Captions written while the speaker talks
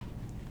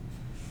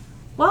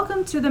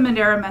Welcome to the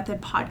Madera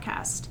Method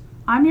podcast.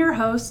 I'm your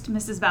host,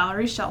 Mrs.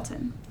 Valerie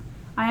Shelton.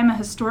 I am a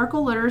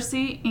historical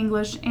literacy,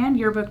 English, and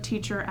yearbook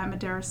teacher at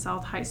Madera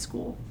South High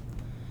School.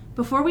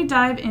 Before we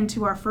dive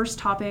into our first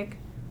topic,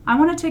 I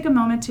want to take a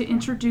moment to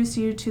introduce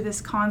you to this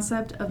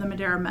concept of the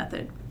Madera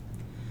Method.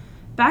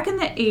 Back in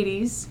the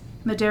 80s,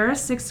 Madera's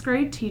 6th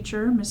grade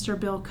teacher, Mr.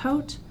 Bill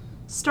Coate,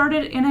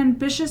 started an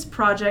ambitious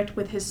project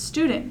with his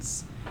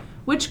students,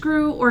 which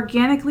grew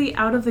organically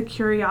out of the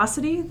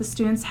curiosity the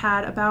students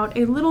had about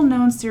a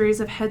little-known series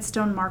of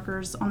headstone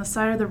markers on the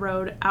side of the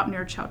road out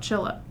near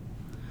Chowchilla.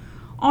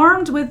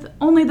 Armed with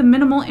only the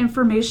minimal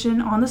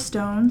information on the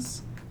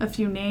stones, a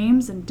few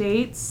names and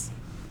dates,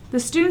 the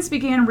students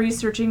began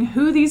researching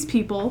who these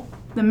people,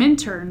 the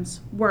Minturns,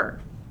 were.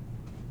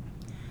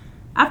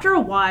 After a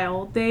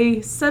while,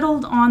 they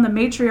settled on the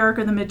matriarch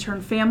of the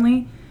Minturn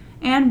family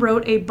and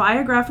wrote a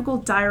biographical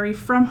diary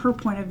from her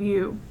point of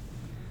view.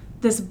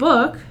 This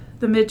book,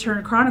 The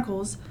Minturn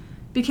Chronicles,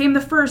 became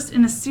the first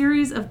in a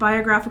series of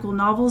biographical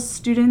novels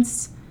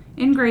students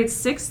in grades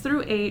 6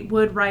 through 8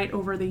 would write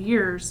over the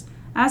years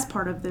as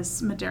part of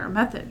this Madera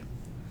method.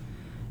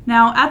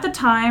 Now, at the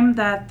time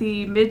that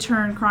the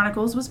Minturn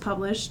Chronicles was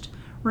published,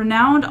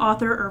 renowned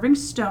author Irving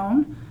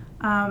Stone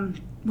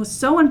was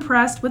so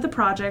impressed with the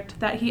project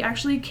that he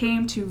actually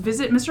came to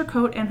visit Mr.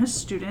 Coate and his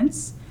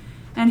students,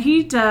 and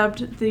he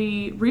dubbed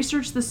the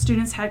research the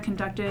students had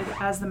conducted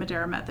as the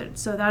Madera Method.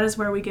 So that is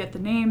where we get the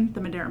name,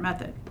 the Madera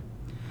Method.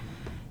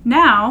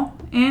 Now,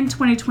 in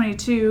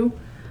 2022,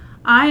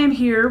 I am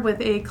here with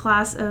a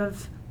class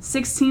of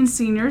 16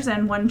 seniors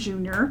and 1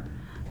 junior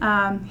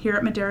here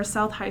at Madera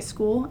South High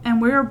School, and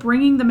we're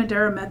bringing the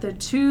Madera Method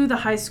to the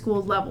high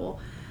school level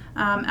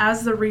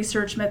as the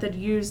research method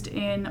used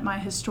in my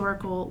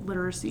historical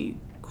literacy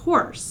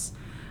course.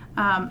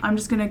 I'm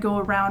just going to go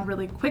around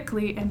really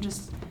quickly and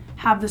just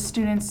have the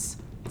students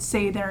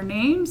say their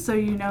names so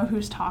you know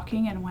who's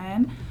talking and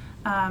when.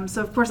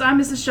 So of course I'm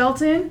Mrs.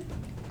 Shelton.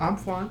 I'm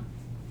Juan.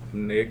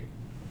 I'm Nick.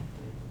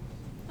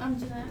 I'm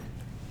Jeanette.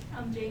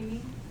 I'm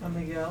Jamie. I'm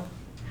Miguel.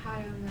 Hi,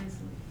 I'm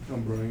Leslie.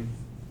 I'm Brian.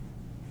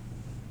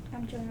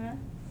 I'm Joanna.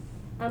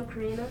 I'm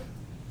Karina.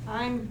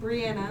 I'm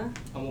Brianna.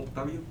 I'm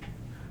Octavio.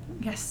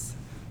 Yes.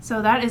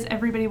 So that is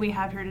everybody we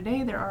have here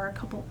today. There are a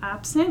couple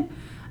absent,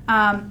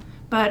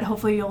 but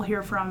hopefully you'll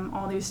hear from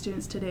all these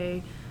students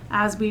today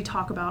as we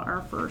talk about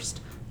our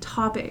first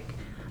topic.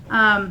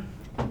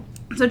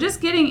 So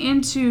just getting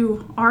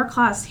into our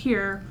class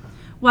here,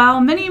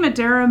 while many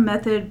Madera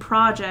Method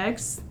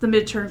projects, the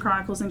Minturn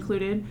Chronicles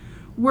included,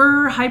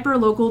 were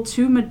hyper-local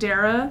to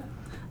Madera,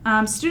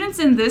 students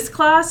in this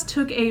class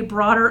took a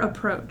broader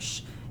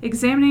approach,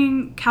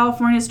 examining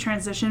California's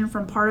transition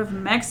from part of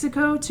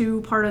Mexico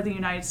to part of the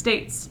United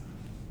States.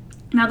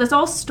 Now, this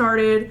all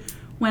started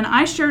when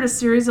I shared a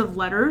series of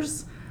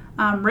letters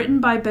written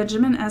by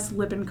Benjamin S.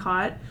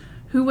 Lippincott,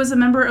 who was a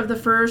member of the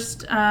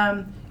first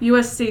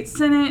U.S. State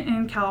Senate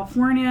in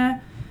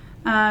California.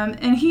 And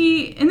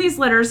in these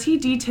letters, he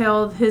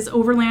detailed his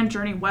overland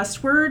journey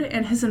westward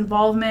and his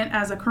involvement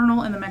as a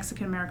colonel in the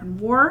Mexican-American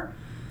War.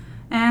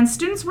 And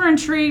students were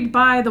intrigued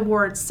by the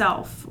war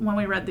itself when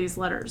we read these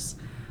letters,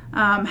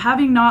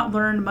 having not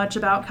learned much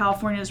about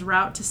California's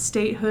route to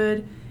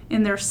statehood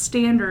in their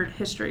standard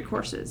history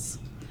courses.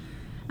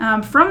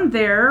 From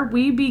there,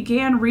 we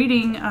began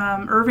reading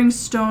Irving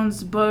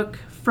Stone's book,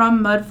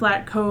 From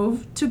Mudflat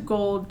Cove to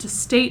Gold to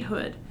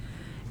Statehood.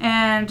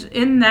 And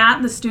in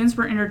that, the students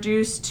were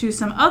introduced to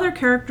some other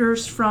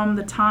characters from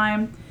the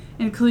time,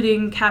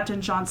 including Captain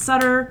John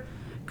Sutter,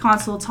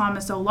 Consul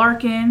Thomas O.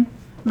 Larkin,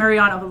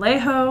 Mariano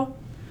Vallejo,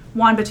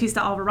 Juan Bautista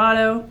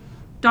Alvarado,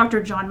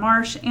 Dr. John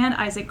Marsh, and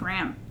Isaac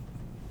Graham.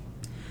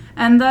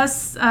 And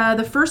thus,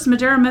 the first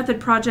Madera Method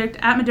project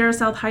at Madera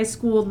South High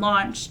School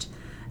launched.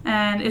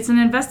 And it's an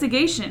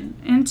investigation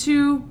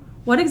into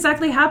what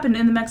exactly happened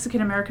in the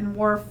Mexican-American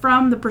War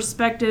from the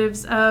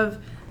perspectives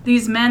of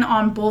these men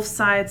on both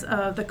sides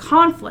of the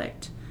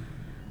conflict.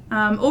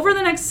 Over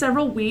the next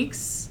several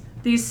weeks,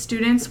 these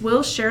students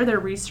will share their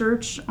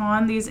research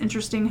on these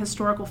interesting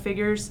historical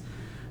figures.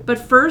 But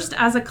first,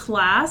 as a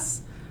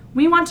class,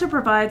 we want to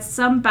provide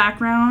some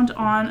background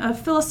on a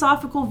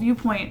philosophical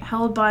viewpoint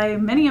held by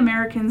many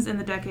Americans in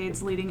the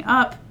decades leading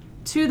up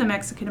to the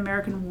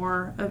Mexican-American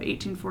War of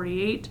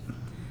 1848,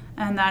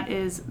 and that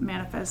is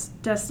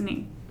manifest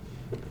destiny.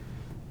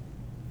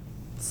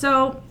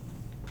 So,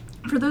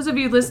 for those of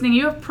you listening,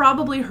 you have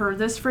probably heard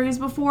this phrase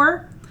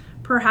before,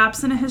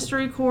 perhaps in a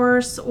history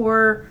course,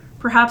 or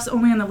perhaps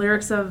only in the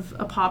lyrics of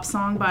a pop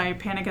song by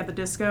Panic at the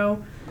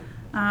Disco.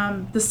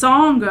 The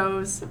song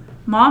goes,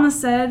 "Mama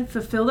said,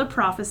 fulfill the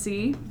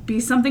prophecy, be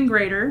something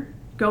greater,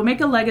 go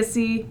make a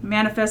legacy,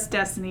 manifest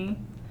destiny.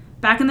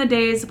 Back in the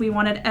days, we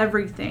wanted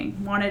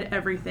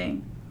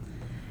everything.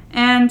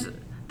 And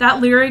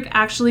that lyric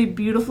actually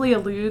beautifully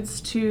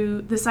alludes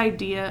to this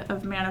idea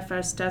of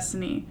manifest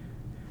destiny.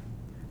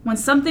 When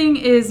something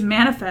is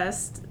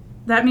manifest,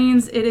 that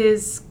means it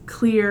is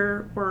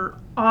clear or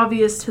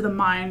obvious to the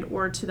mind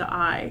or to the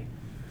eye.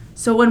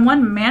 So when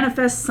one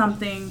manifests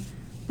something,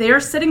 they are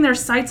setting their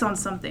sights on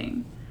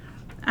something,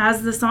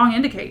 as the song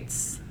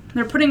indicates.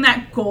 They're putting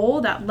that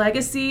goal, that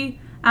legacy,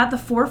 at the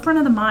forefront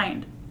of the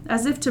mind,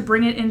 as if to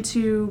bring it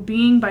into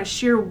being by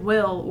sheer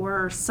will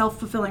or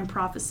self-fulfilling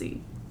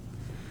prophecy.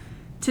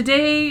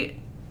 Today,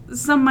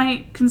 some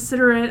might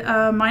consider it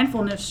a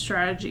mindfulness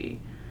strategy.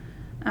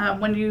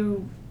 When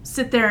you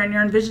sit there and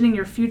you're envisioning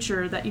your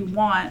future that you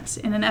want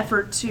in an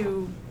effort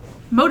to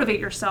motivate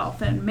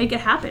yourself and make it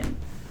happen.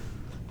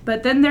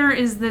 But then there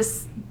is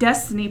this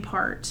destiny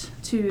part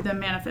to the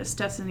manifest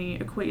destiny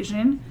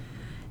equation.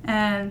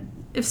 And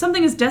if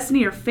something is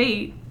destiny or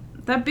fate,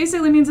 that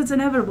basically means it's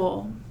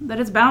inevitable, that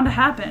it's bound to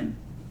happen.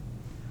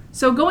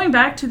 So going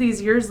back to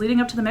these years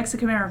leading up to the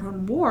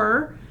Mexican-American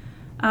War,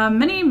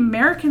 many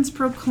Americans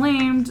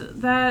proclaimed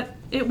that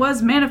it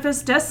was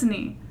manifest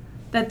destiny,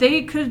 that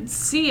they could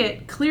see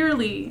it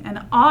clearly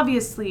and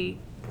obviously,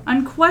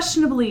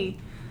 unquestionably,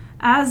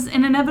 as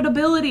an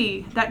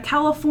inevitability that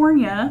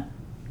California,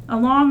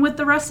 along with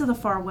the rest of the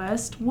far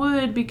west,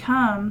 would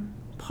become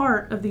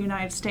part of the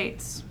United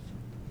States.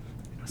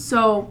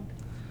 So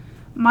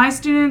my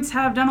students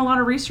have done a lot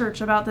of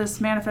research about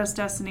this manifest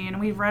destiny, and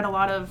we've read a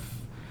lot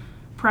of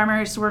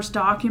primary source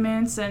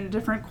documents and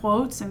different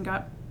quotes and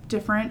got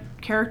different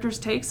characters'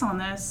 takes on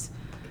this.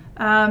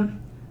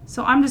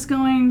 So I'm just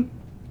going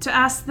to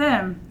ask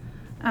them.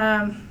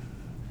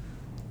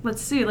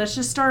 Let's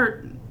just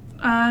start.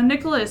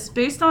 Nicholas,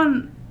 based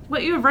on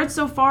what you have read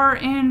so far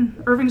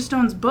in Irving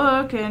Stone's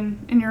book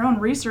and in your own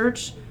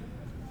research,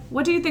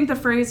 what do you think the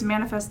phrase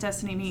manifest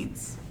destiny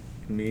means?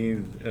 It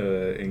means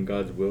in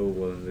God's will,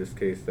 well, in this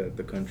case, that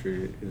the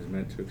country is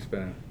meant to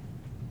expand.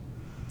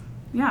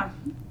 Yeah,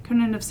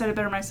 couldn't have said it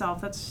better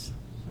myself. That's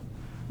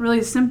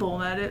really simple,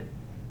 that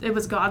it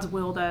was God's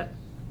will that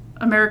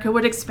America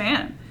would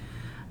expand.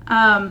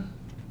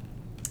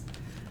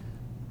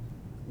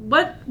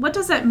 What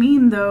does that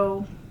mean,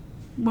 though,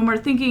 when we're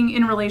thinking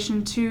in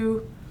relation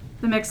to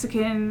the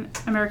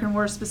Mexican-American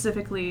War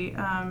specifically?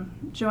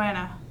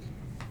 Joanna?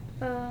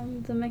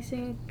 The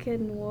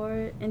Mexican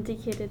War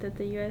indicated that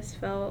the U.S.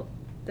 felt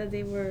that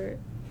they were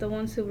the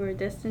ones who were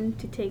destined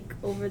to take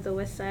over the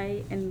West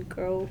Side and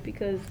grow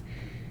because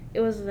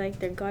it was like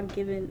their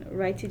God-given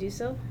right to do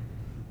so.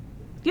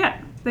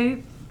 Yeah,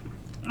 a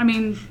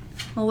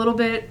little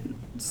bit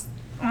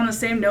on the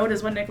same note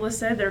as what Nicholas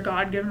said, their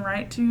God-given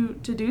right to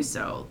do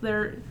so.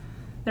 They're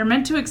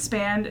meant to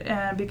expand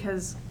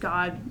because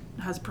God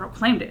has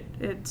proclaimed it.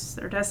 It's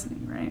their destiny,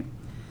 right?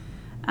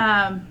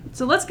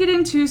 So let's get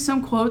into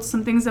some quotes,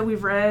 some things that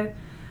we've read.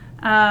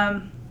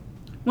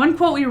 One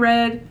quote we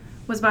read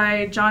was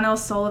by John L.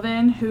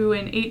 Sullivan, who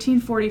in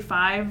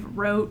 1845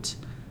 wrote,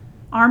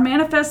 "Our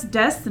manifest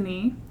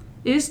destiny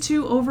is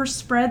to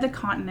overspread the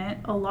continent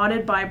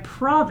allotted by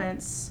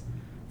province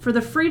for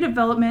the free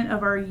development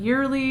of our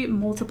yearly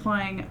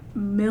multiplying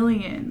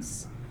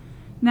millions."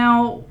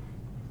 Now,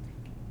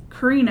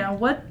 Karina,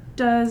 what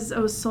does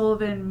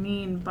O'Sullivan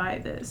mean by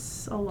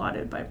this,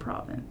 allotted by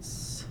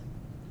province?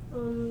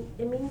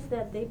 It means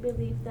that they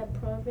believe that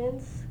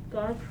province,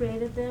 God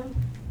created them,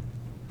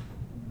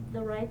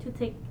 the right to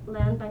take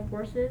land by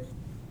forces,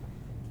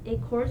 a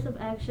course of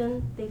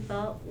action they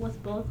felt was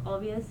both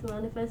obvious,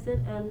 manifested,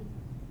 and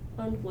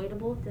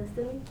unavoidable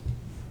destiny.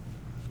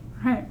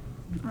 Right.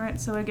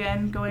 So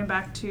again, going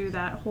back to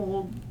that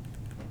whole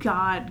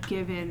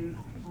God-given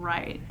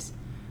right,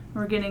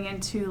 we're getting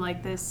into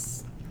like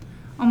this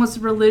almost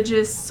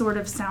religious sort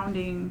of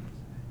sounding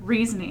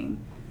reasoning.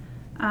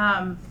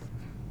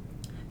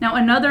 Now,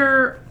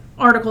 another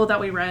article that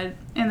we read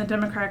in the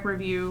Democratic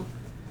Review,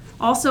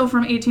 also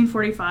from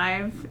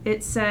 1845,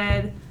 it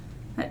said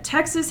that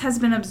Texas has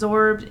been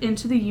absorbed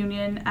into the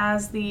Union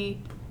as the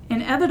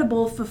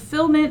inevitable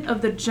fulfillment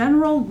of the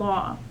general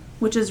law,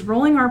 which is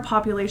rolling our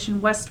population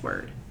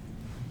westward.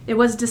 It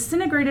was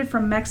disintegrated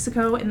from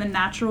Mexico in the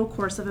natural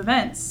course of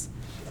events,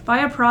 by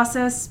a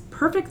process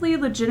perfectly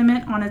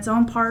legitimate on its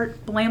own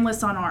part,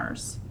 blameless on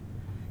ours.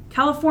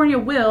 California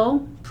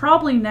will,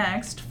 probably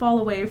next, fall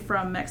away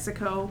from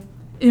Mexico,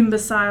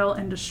 imbecile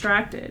and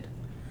distracted.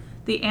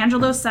 The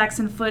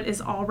Anglo-Saxon foot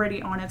is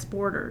already on its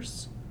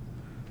borders.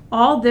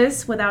 All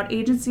this without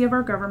agency of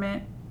our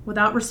government,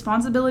 without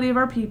responsibility of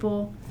our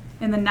people,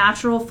 in the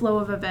natural flow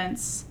of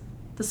events,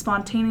 the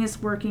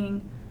spontaneous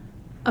working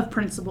of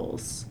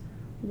principles.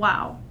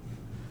 Wow.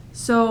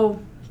 So,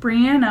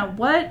 Brianna,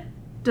 what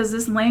does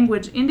this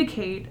language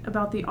indicate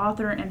about the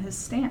author and his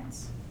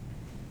stance?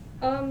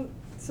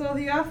 So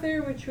the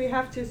author, which we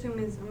have to assume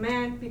is a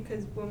man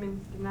because women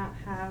did not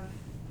have,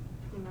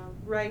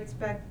 rights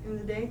back in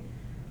the day.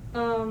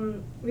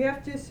 We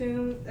have to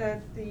assume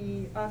that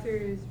the author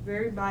is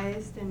very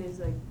biased and is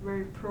like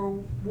very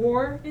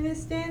pro-war in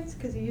his stance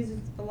because he uses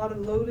a lot of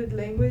loaded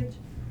language.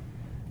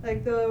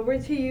 Like the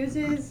words he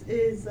uses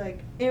is like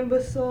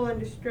imbecile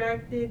and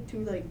distracted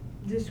to like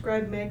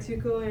describe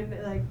Mexico and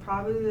like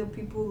probably the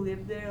people who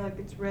live there, like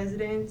its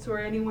residents or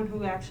anyone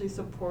who actually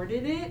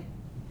supported it.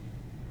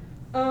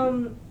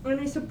 And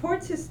he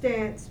supports his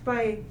stance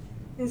by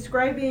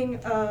inscribing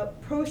a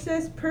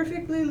process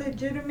perfectly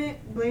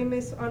legitimate,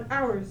 blameless on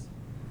ours.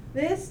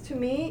 This, to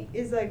me,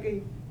 is like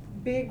a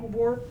big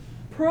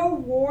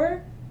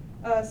pro-war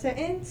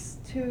sentence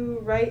to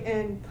write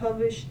and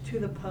publish to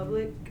the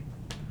public.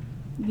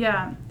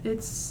 Yeah,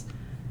 it's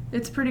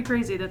pretty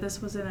crazy that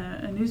this was in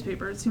a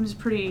newspaper. It seems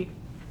pretty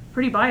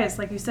biased,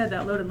 like you said.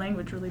 That loaded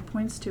language really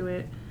points to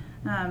it.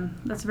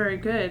 That's very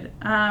good.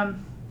 Now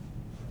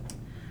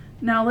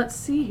let's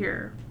see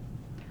here.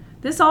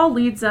 This all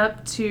leads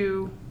up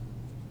to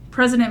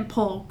President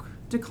Polk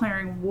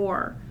declaring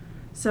war.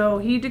 So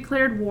he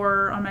declared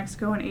war on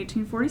Mexico in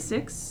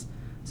 1846.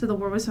 So the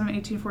war was from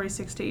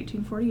 1846 to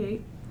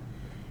 1848.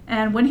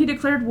 And when he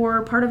declared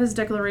war, part of his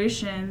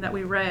declaration that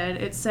we read,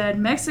 it said,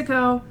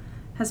 Mexico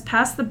has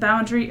passed the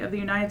boundary of the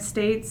United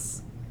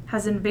States,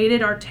 has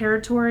invaded our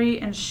territory,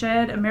 and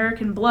shed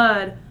American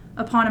blood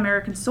upon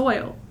American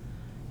soil.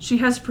 She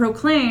has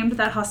proclaimed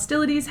that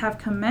hostilities have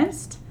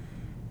commenced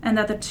and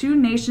that the two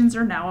nations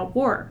are now at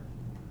war.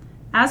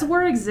 As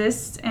war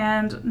exists,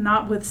 and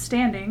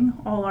notwithstanding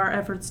all our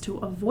efforts to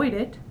avoid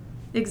it,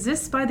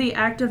 exists by the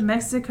act of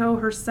Mexico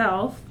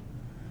herself,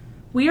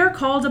 we are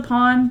called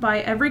upon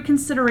by every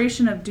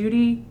consideration of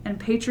duty and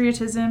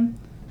patriotism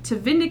to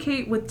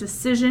vindicate with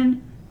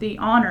decision the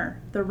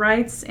honor, the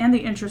rights, and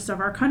the interests of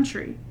our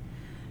country.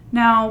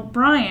 Now,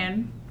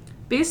 Brian,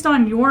 based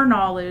on your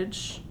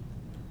knowledge,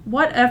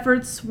 what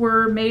efforts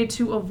were made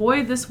to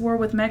avoid this war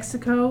with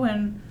Mexico,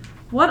 and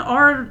what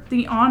are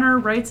the honor,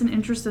 rights, and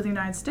interests of the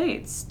United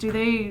States? Do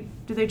they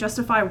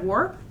justify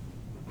war?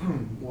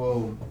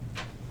 Well,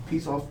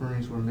 peace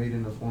offerings were made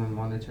in the form of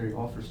monetary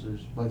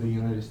officers by the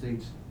United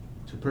States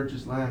to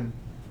purchase land,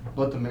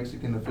 but the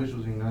Mexican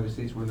officials in the United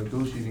States were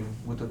negotiating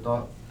with the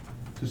thought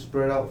to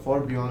spread out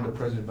far beyond the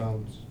present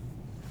bounds.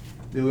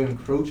 They would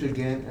encroach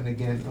again and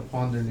again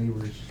upon their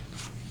neighbors.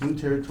 New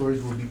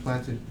territories will be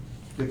planted,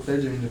 declare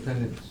their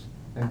independence,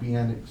 and be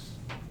annexed.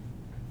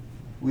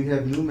 We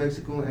have New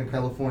Mexico and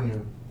California.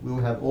 We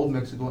will have Old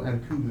Mexico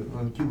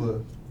and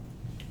Cuba.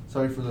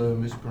 Sorry for the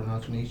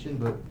mispronunciation,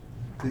 but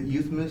the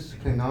Isthmus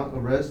cannot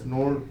arrest,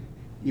 nor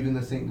even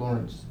the St.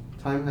 Lawrence.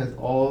 Time has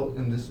all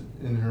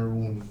in her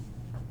womb.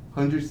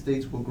 100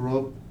 states will grow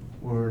up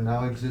where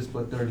now exist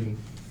but 30.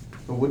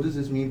 But what does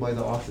this mean by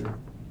the author?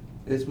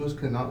 Isthmus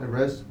cannot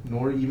arrest,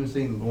 nor even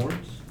St.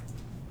 Lawrence?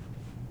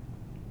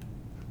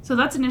 So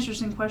that's an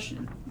interesting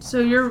question.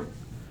 So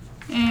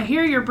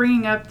here you're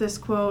bringing up this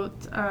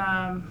quote.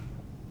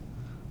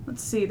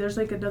 Let's see. There's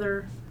like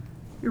another.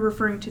 You're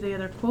referring to the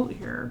other quote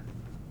here.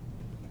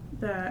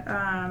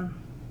 That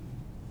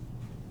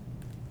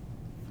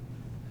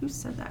who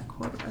said that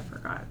quote? I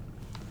forgot.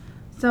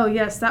 So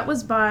yes, that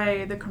was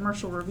by the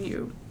Commercial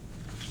Review.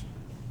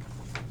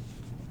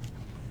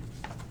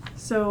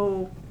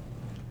 So,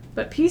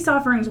 but peace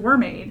offerings were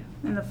made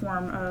in the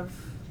form of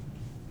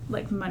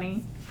like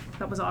money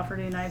that was offered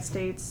in the United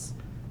States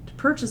to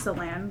purchase the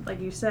land, like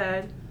you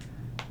said.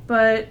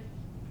 But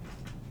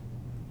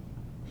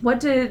what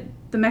did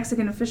the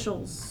Mexican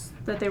officials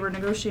that they were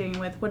negotiating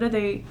with, what did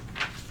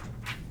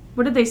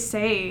they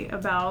say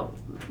about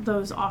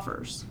those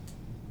offers?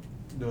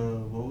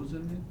 What was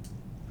it again?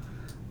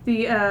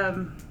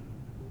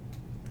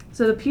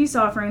 So the peace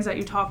offerings that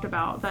you talked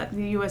about that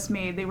the U.S.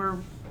 made, they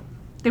were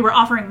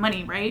offering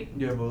money, right?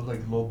 Yeah, but it was like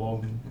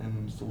lowballing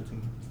and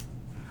insulting.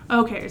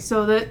 Okay,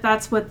 so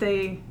that's what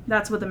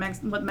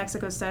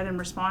Mexico said in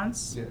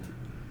response. Yeah.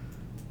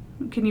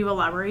 Can you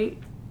elaborate?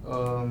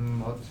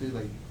 I'd say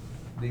like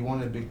they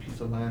wanted a big piece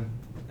of land,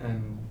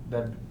 and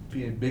that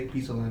big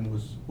piece of land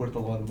was worth a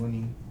lot of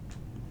money,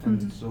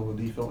 and so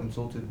they felt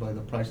insulted by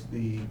the price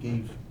they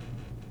gave,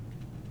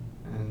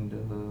 and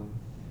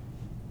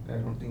I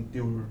don't think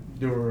they were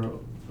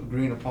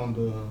agreeing upon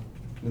the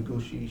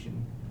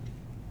negotiation.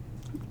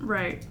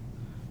 Right.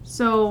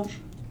 So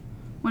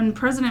when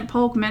President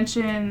Polk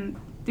mentioned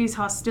these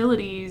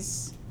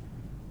hostilities,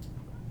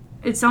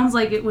 it sounds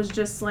like it was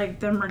just like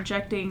them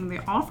rejecting the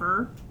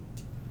offer.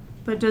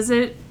 But does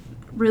it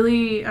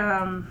really,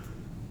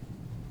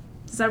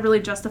 does that really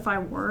justify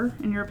war,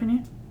 in your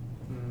opinion?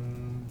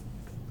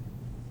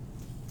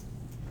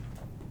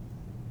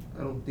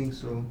 I don't think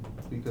so,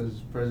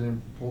 because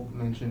President Polk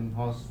mentioned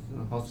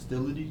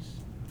hostilities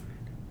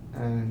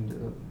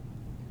and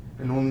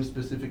only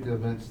specific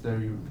events that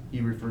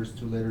he refers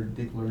to later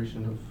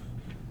declaration of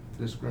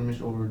the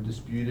skirmish over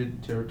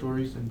disputed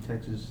territories in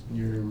Texas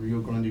near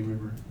Rio Grande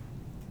River.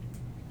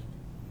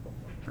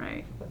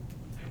 Right.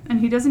 And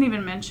he doesn't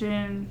even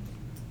mention,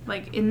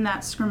 like, in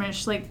that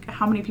skirmish, like,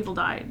 how many people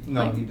died.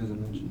 No, like, he doesn't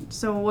mention.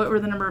 So what were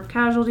the number of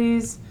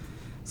casualties?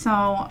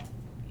 So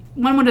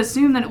one would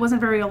assume that it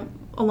wasn't very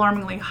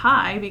alarmingly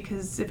high,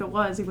 because if it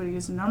was, he would have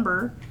used a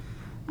number.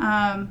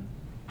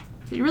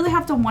 But you really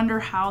have to wonder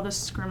how the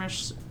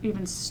skirmish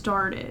even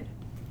started.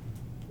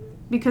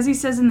 Because he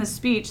says in the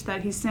speech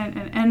that he sent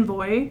an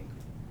envoy,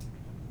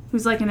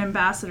 who's like an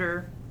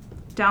ambassador,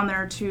 down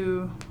there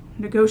to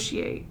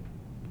negotiate.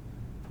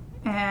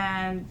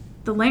 And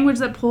the language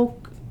that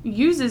Polk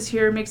uses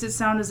here makes it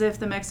sound as if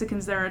the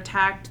Mexicans there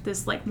attacked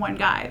this like one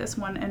guy, this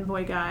one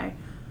envoy guy.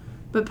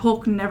 But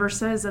Polk never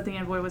says that the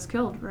envoy was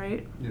killed,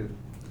 right? Yeah.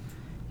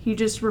 He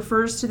just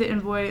refers to the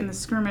envoy in the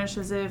skirmish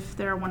as if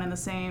they're one and the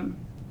same.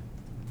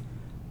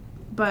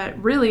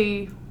 But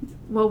really,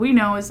 what we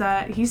know is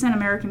that he sent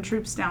American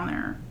troops down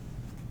there.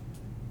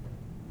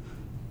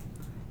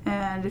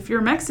 And if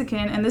you're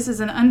Mexican, and this is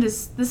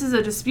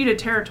a disputed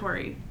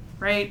territory,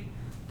 right?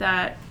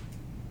 That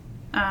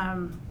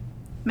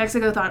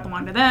Mexico thought it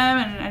belonged to them,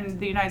 and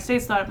the United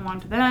States thought it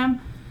belonged to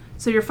them.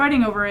 So you're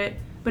fighting over it.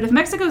 But if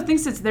Mexico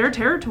thinks it's their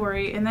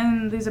territory, and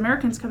then these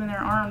Americans come in there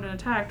armed and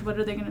attacked, what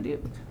are they going to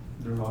do?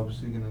 They're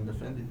obviously going to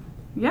defend it.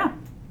 Yeah.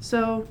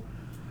 So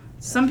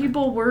some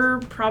people were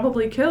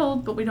probably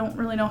killed, but we don't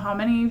really know how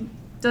many.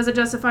 Does it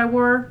justify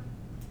war?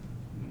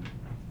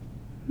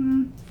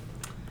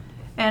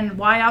 And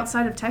why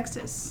outside of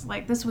Texas?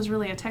 Like, this was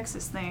really a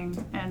Texas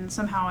thing, and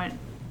somehow it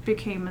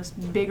became this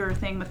bigger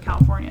thing with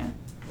California.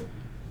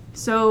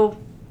 So,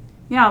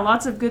 yeah,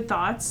 lots of good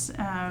thoughts.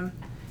 And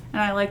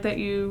I like that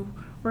you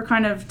were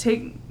kind of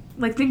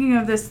thinking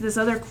of this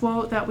other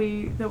quote that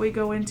we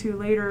go into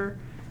later.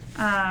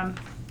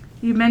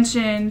 You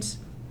mentioned,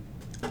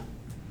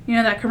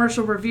 that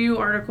Commercial Review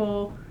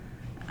article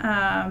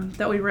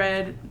that we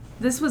read.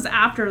 This was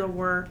after the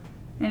war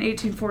in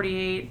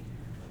 1848.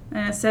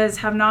 And it says,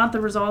 have not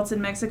the results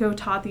in Mexico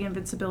taught the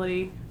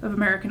invincibility of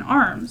American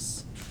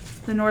arms?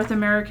 The North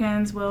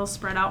Americans will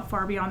spread out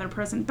far beyond their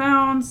present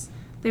bounds.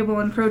 They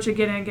will encroach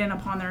again and again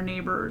upon their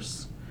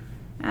neighbors.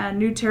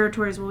 New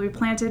territories will be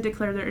planted,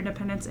 declare their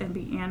independence, and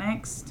be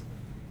annexed.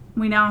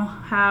 We now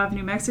have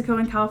New Mexico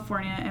and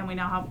California, and we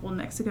now have Old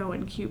Mexico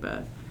and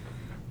Cuba.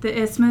 The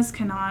isthmus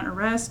cannot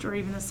arrest or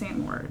even the St.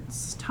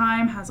 Lawrence.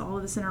 Time has all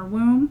of this in our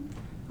womb.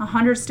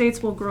 100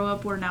 states will grow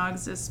up where now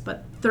exists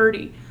but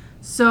 30.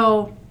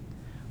 So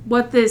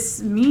what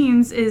this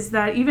means is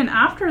that even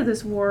after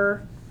this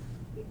war,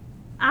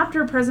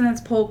 after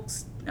President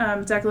Polk's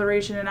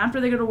declaration, and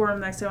after they go to war in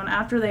Mexico, and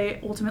after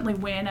they ultimately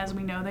win, as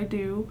we know they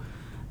do,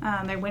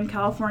 they win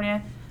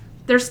California,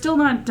 they're still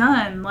not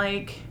done.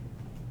 Like,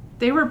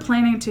 they were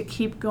planning to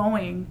keep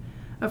going.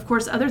 Of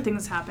course, other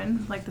things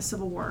happened, like the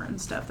Civil War and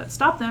stuff, that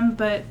stopped them,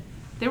 but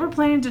they were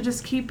planning to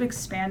just keep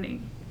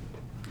expanding.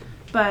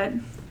 But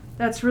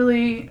that's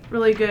really,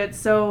 really good.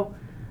 So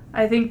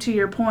I think to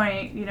your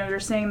point, you're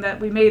saying that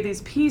we made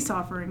these peace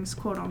offerings,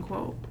 quote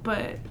unquote,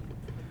 but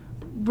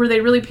were they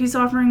really peace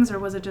offerings, or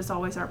was it just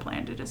always our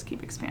plan to just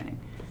keep expanding?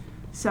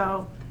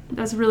 So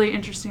that's really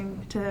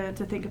interesting to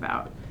think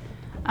about.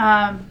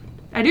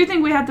 I do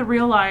think we have to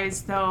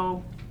realize,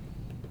 though,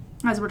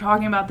 as we're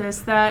talking about this,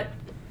 that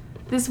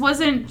this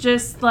wasn't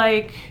just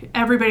like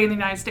everybody in the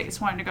United States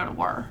wanted to go to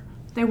war.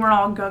 They weren't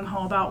all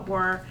gung-ho about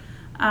war.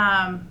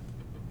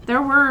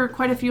 There were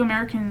quite a few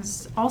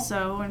Americans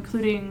also,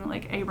 including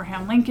like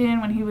Abraham Lincoln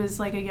when he was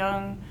like a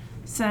young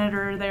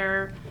senator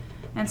there,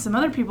 and some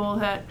other people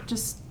that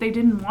just, they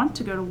didn't want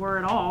to go to war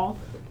at all.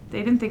 They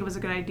didn't think it was a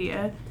good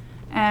idea.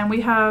 And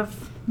we have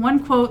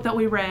one quote that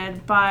we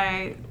read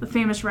by the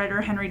famous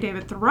writer Henry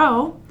David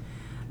Thoreau.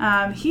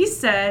 He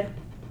said,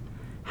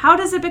 "How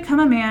does it become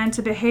a man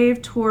to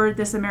behave toward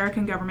this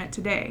American government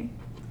today?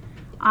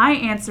 I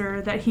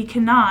answer that he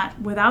cannot,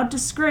 without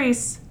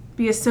disgrace,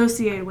 be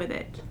associated with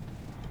it.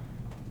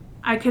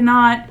 I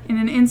cannot, in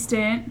an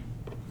instant,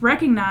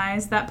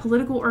 recognize that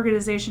political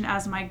organization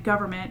as my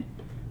government,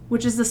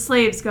 which is the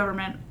slave's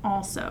government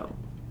also."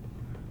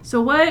 So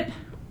what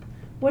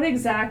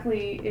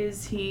exactly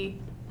is he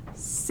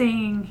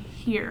saying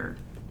here?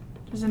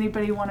 Does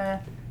anybody want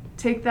to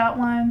take that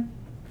one?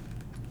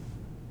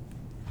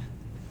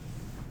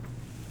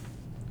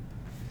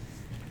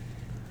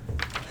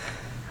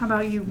 How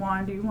about you,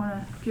 Juan? Do you want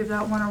to give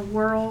that one a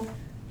whirl?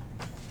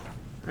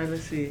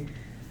 Let's see.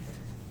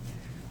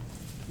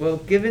 Well,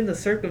 given the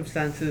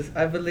circumstances,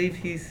 I believe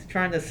he's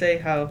trying to say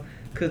how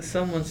could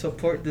someone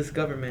support this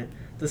government,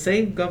 the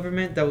same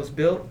government that was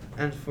built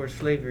and for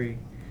slavery.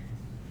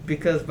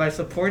 Because by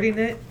supporting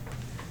it,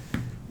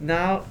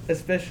 now,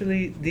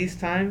 especially these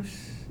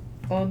times,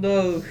 oh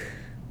no.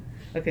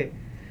 Okay.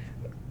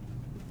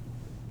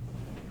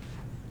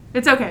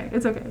 It's okay.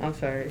 It's okay. I'm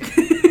sorry.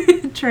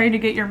 Trying to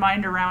get your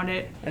mind around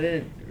it. I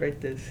didn't write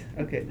this.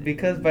 Okay.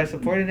 Because by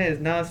supporting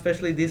it now,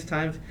 especially these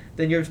times,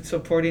 then you're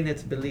supporting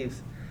its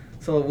beliefs.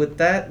 So with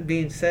that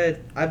being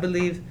said, I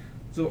believe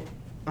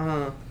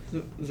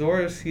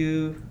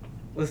Zoroaster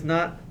was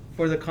not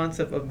for the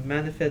concept of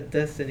manifest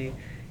destiny.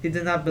 He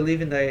did not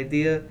believe in the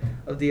idea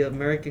of the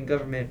American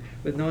government,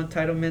 with no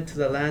entitlement to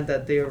the land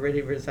that they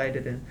already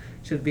resided in,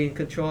 should be in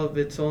control of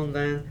its own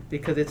land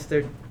because it's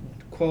their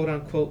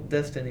quote-unquote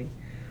destiny.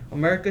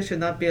 America should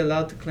not be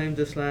allowed to claim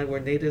this land where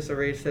natives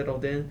already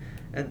settled in,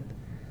 and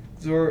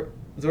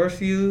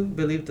Zoroaster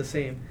believed the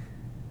same.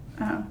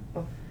 Oh.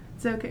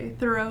 It's okay.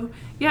 Thoreau.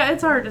 Yeah,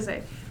 it's hard to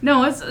say.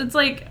 No, it's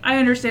like, I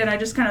understand. I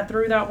just kind of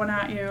threw that one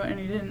at you, and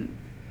you didn't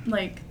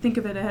like think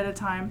of it ahead of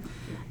time.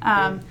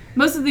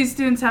 Most of these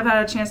students have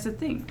had a chance to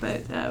think,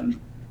 but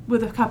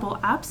with a couple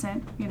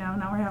absent,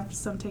 now we have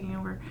some taking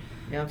over.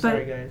 Yeah, I'm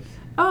sorry, guys.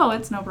 Oh,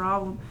 it's no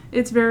problem.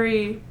 It's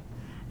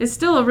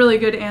still a really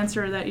good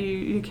answer that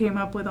you came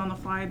up with on the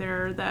fly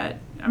there. That,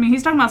 I mean,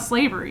 he's talking about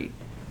slavery.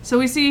 So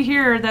we see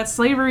here that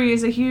slavery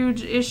is a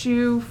huge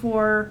issue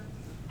for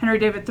Henry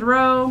David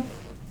Thoreau,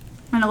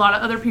 and a lot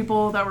of other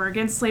people that were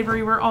against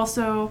slavery were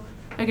also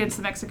against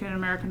the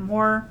Mexican-American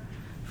War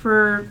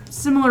for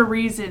similar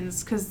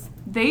reasons, because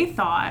they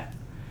thought,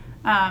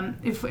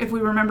 if we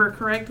remember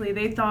correctly,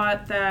 they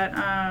thought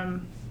that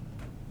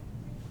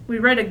we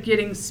read a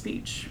Giddings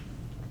speech,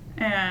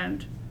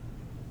 and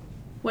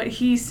what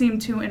he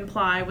seemed to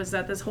imply was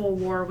that this whole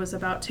war was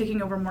about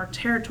taking over more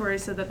territory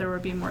so that there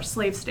would be more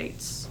slave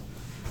states.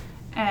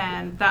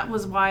 And that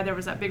was why there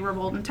was that big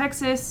revolt in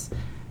Texas,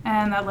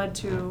 and that led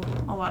to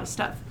a lot of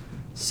stuff.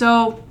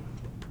 So,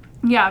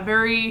 yeah,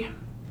 very,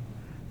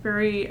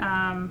 very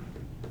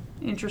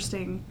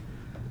interesting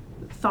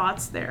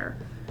thoughts there.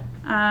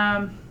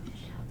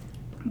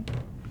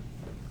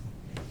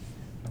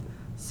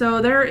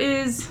 So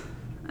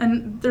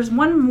there's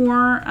one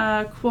more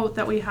quote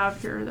that we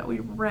have here that we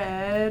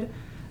read.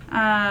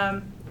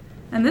 And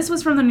this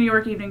was from the New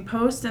York Evening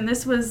Post, and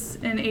this was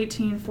in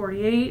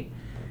 1848,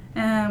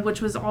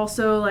 which was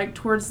also like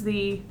towards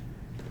the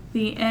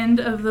end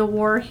of the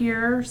war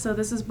here. So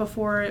this is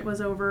before it was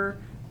over,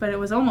 but it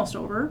was almost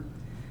over.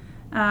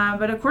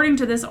 But according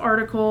to this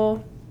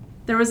article,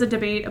 there was a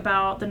debate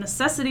about the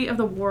necessity of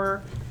the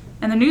war,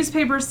 and the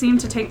newspapers seemed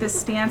to take this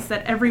stance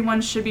that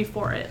everyone should be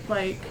for it.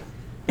 Like,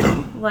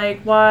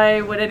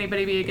 why would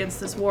anybody be against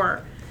this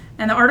war?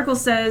 And the article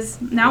says,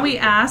 now we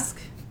ask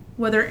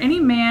whether any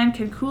man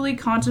can coolly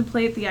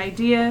contemplate the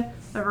idea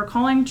of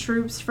recalling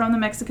troops from the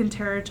Mexican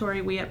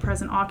territory we at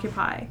present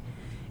occupy,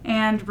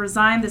 and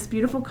resign this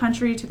beautiful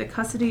country to the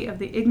custody of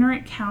the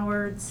ignorant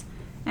cowards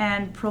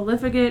and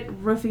profligate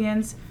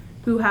ruffians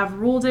who have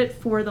ruled it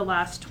for the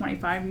last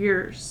 25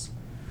 years.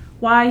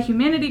 Why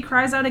humanity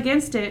cries out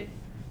against it,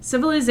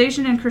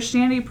 civilization and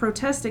Christianity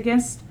protest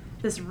against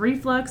this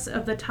reflux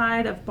of the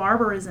tide of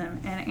barbarism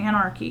and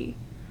anarchy.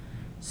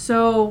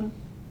 So,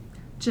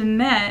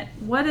 Jeanette,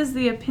 what is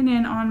the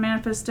opinion on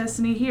Manifest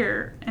Destiny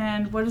here,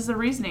 and what is the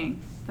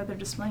reasoning that they're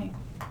displaying?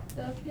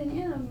 The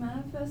opinion of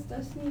Manifest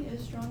Destiny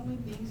is strongly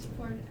being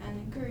supported and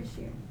encouraged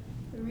here.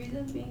 The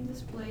reason being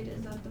displayed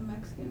is that the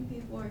Mexican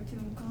people are too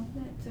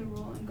incompetent to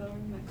rule and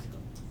govern Mexico.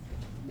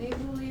 They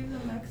believe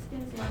the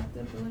Mexicans lack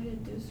the ability to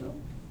do so,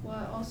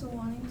 while also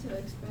wanting to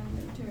expand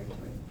their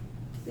territory.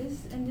 This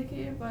is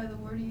indicated by the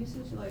word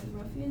usage like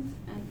ruffians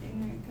and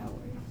ignorant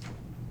cowards.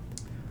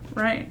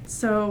 Right,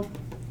 so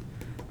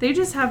they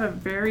just have a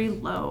very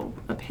low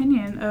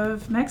opinion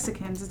of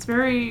Mexicans. It's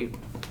very,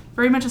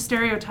 very much a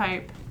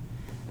stereotype.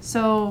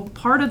 So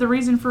part of the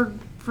reason for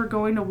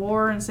going to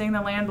war and saying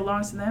the land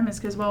belongs to them is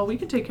because, well, we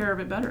could take care of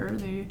it better.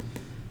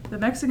 The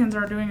Mexicans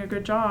aren't doing a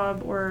good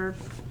job, or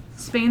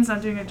Spain's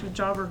not doing a good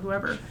job, or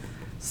whoever.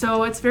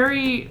 So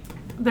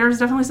there's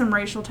definitely some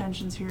racial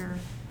tensions here,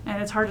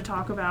 and it's hard to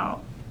talk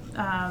about.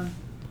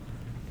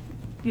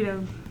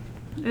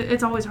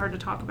 It's always hard to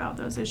talk about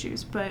those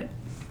issues, but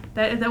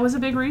that was a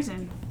big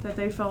reason that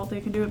they felt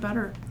they could do it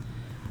better.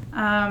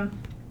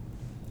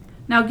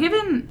 Now,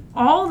 given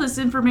all this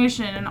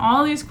information and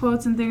all these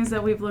quotes and things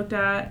that we've looked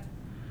at,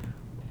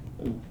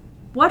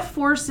 what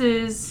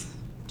forces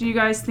do you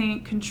guys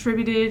think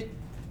contributed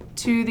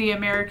to the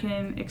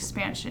American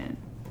expansion?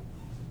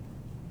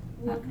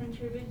 What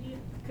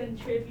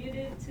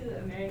contributed to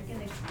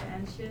American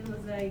expansion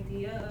was the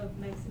idea of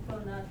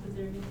Mexico not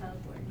deserving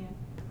California.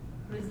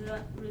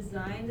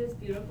 Resign this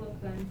beautiful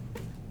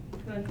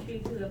country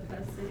to the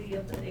custody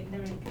of the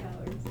ignorant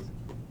cowards.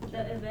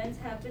 The events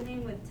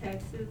happening with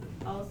Texas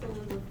also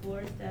was a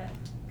force that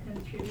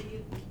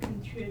contributed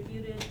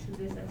to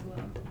this as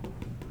well.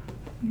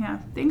 Yeah,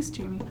 thanks,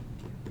 Jamie.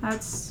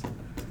 That's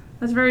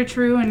very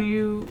true. And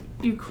you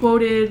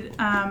quoted,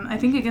 I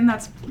think again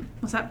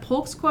was that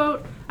Polk's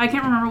quote? I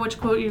can't remember which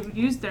quote you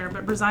used there,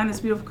 but resign this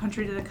beautiful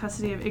country to the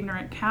custody of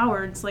ignorant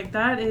cowards. Like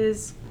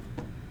that's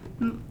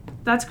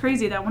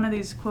crazy that one of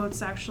these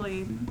quotes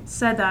actually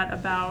said that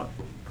about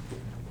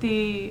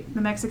the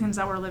Mexicans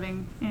that were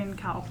living in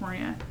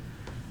California.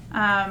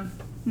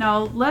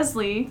 Now,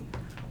 Leslie,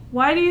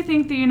 why do you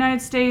think the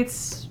United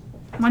States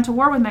went to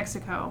war with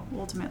Mexico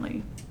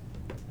ultimately?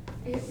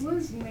 It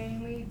was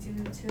mainly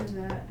due to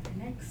the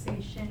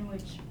annexation,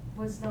 which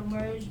was the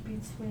merge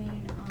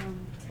between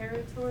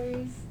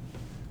territories.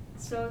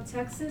 So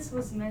Texas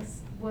was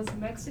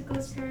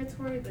Mexico's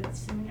territory, but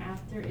soon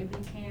after it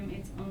became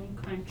its own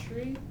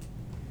country,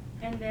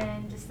 and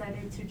then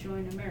decided to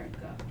join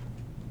America.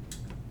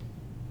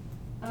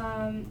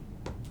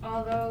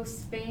 Although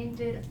Spain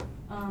did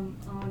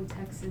own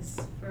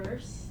Texas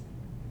first,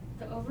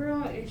 the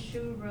overall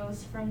issue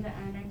rose from the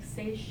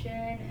annexation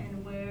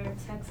and where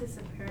Texas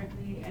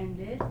apparently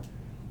ended.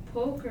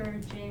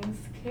 James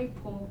K.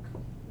 Polk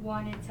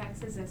wanted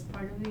Texas as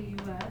part of the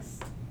U.S.,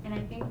 and I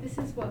think this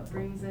is what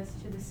brings us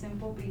to the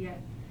simple but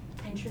yet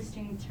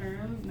interesting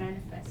term,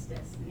 manifest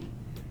destiny,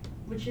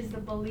 which is the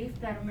belief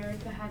that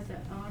America has the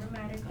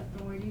automatic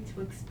authority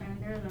to expand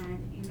their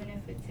land even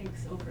if it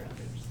takes over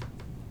others.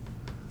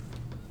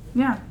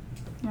 Yeah,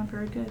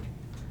 very good.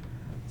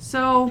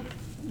 So,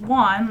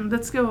 Juan,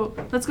 let's go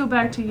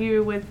back to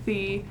you with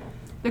the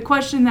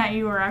question that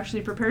you were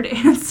actually prepared to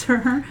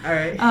answer. All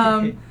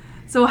right.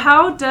 So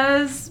how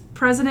does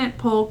President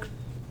Polk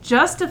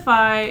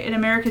justify an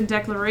American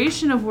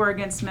declaration of war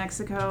against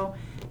Mexico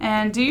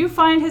And do you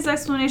find his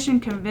explanation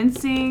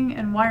convincing,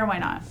 and why or why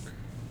not?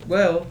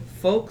 Well,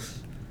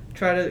 folks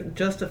try to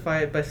justify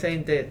it by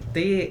saying that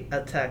they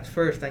attacked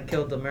first and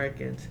killed the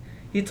Americans.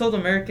 He told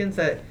Americans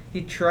that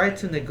he tried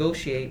to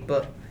negotiate,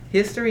 but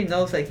history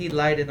knows that he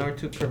lied in order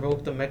to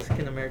provoke the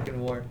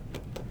Mexican-American War.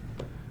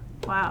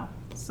 Wow.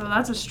 So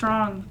that's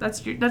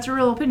a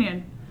real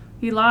opinion.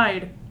 He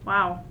lied.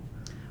 Wow.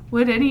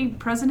 Would any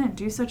president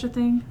do such a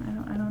thing?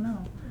 I don't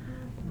know.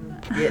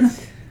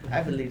 Yes,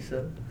 I believe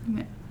so.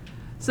 Yeah.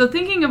 So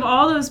thinking of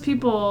all those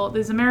people,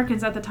 these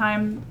Americans at the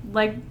time,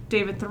 like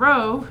David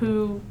Thoreau,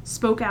 who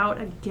spoke out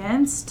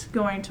against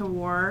going to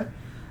war,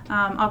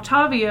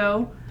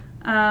 Octavio,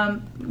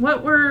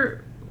 why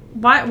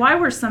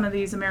were some of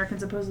these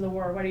Americans opposed to the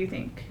war? What do you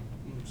think?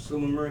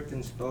 Some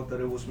Americans felt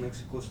that it was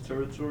Mexico's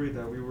territory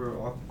that we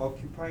were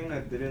occupying. I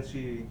didn't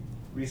see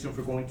reason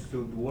for going to the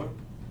war.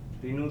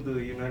 They knew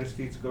the United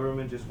States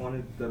government just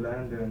wanted the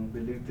land and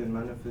believed in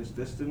manifest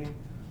destiny.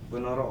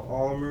 But not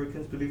all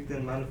Americans believed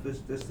in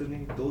manifest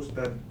destiny. Those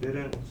that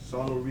didn't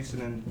saw no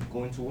reason in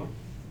going to war.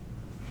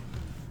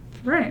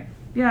 Right.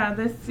 Yeah,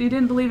 if you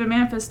didn't believe in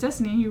manifest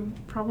destiny, you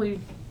probably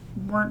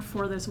weren't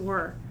for this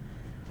war.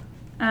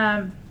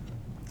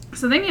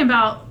 So thinking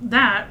about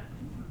that,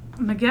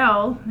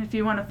 Miguel, if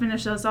you want to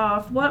finish us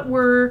off, what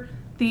were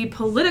the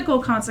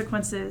political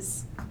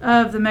consequences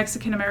of the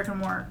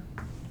Mexican-American War?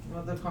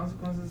 Well, the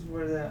consequences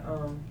were that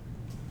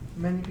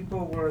many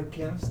people were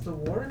against the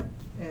war,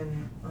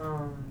 and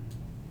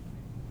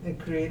it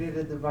created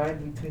a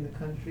divide between the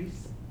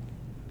countries,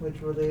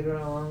 which will later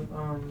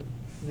on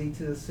lead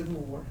to the Civil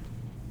War.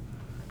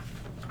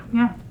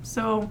 Yeah,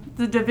 so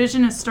the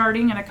division is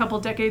starting, and a couple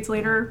decades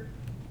later,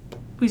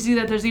 we see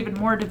that there's even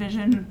more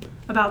division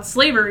about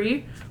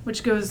slavery,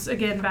 which goes,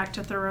 again, back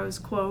to Thoreau's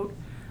quote,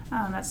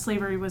 that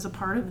slavery was a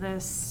part of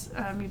this,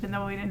 even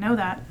though we didn't know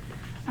that.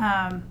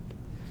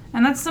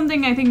 And that's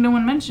something I think no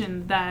one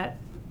mentioned, that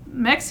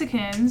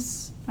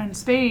Mexicans and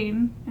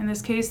Spain, in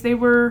this case, they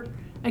were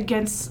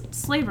against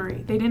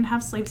slavery. They didn't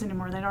have slaves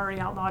anymore. They'd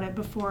already outlawed it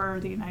before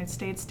the United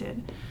States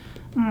did.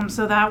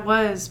 So that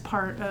was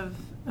part of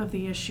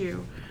the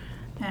issue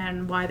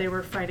and why they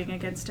were fighting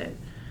against it.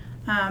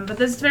 But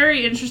this is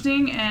very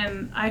interesting,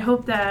 and I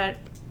hope that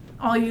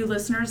all you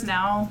listeners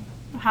now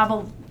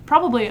have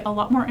probably a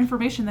lot more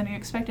information than you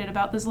expected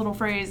about this little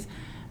phrase,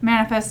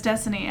 manifest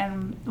destiny,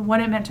 and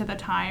what it meant at the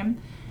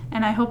time.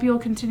 And I hope you'll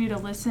continue to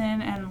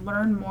listen and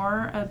learn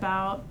more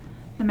about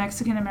the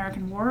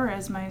Mexican-American War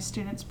as my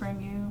students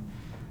bring you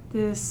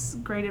this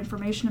great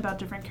information about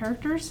different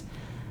characters.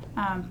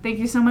 Thank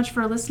you so much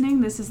for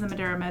listening. This is the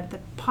Madera Med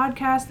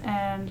podcast,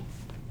 and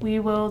we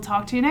will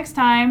talk to you next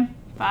time.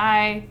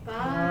 Bye.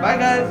 Bye. Bye,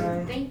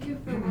 guys. Thank you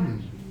for watching.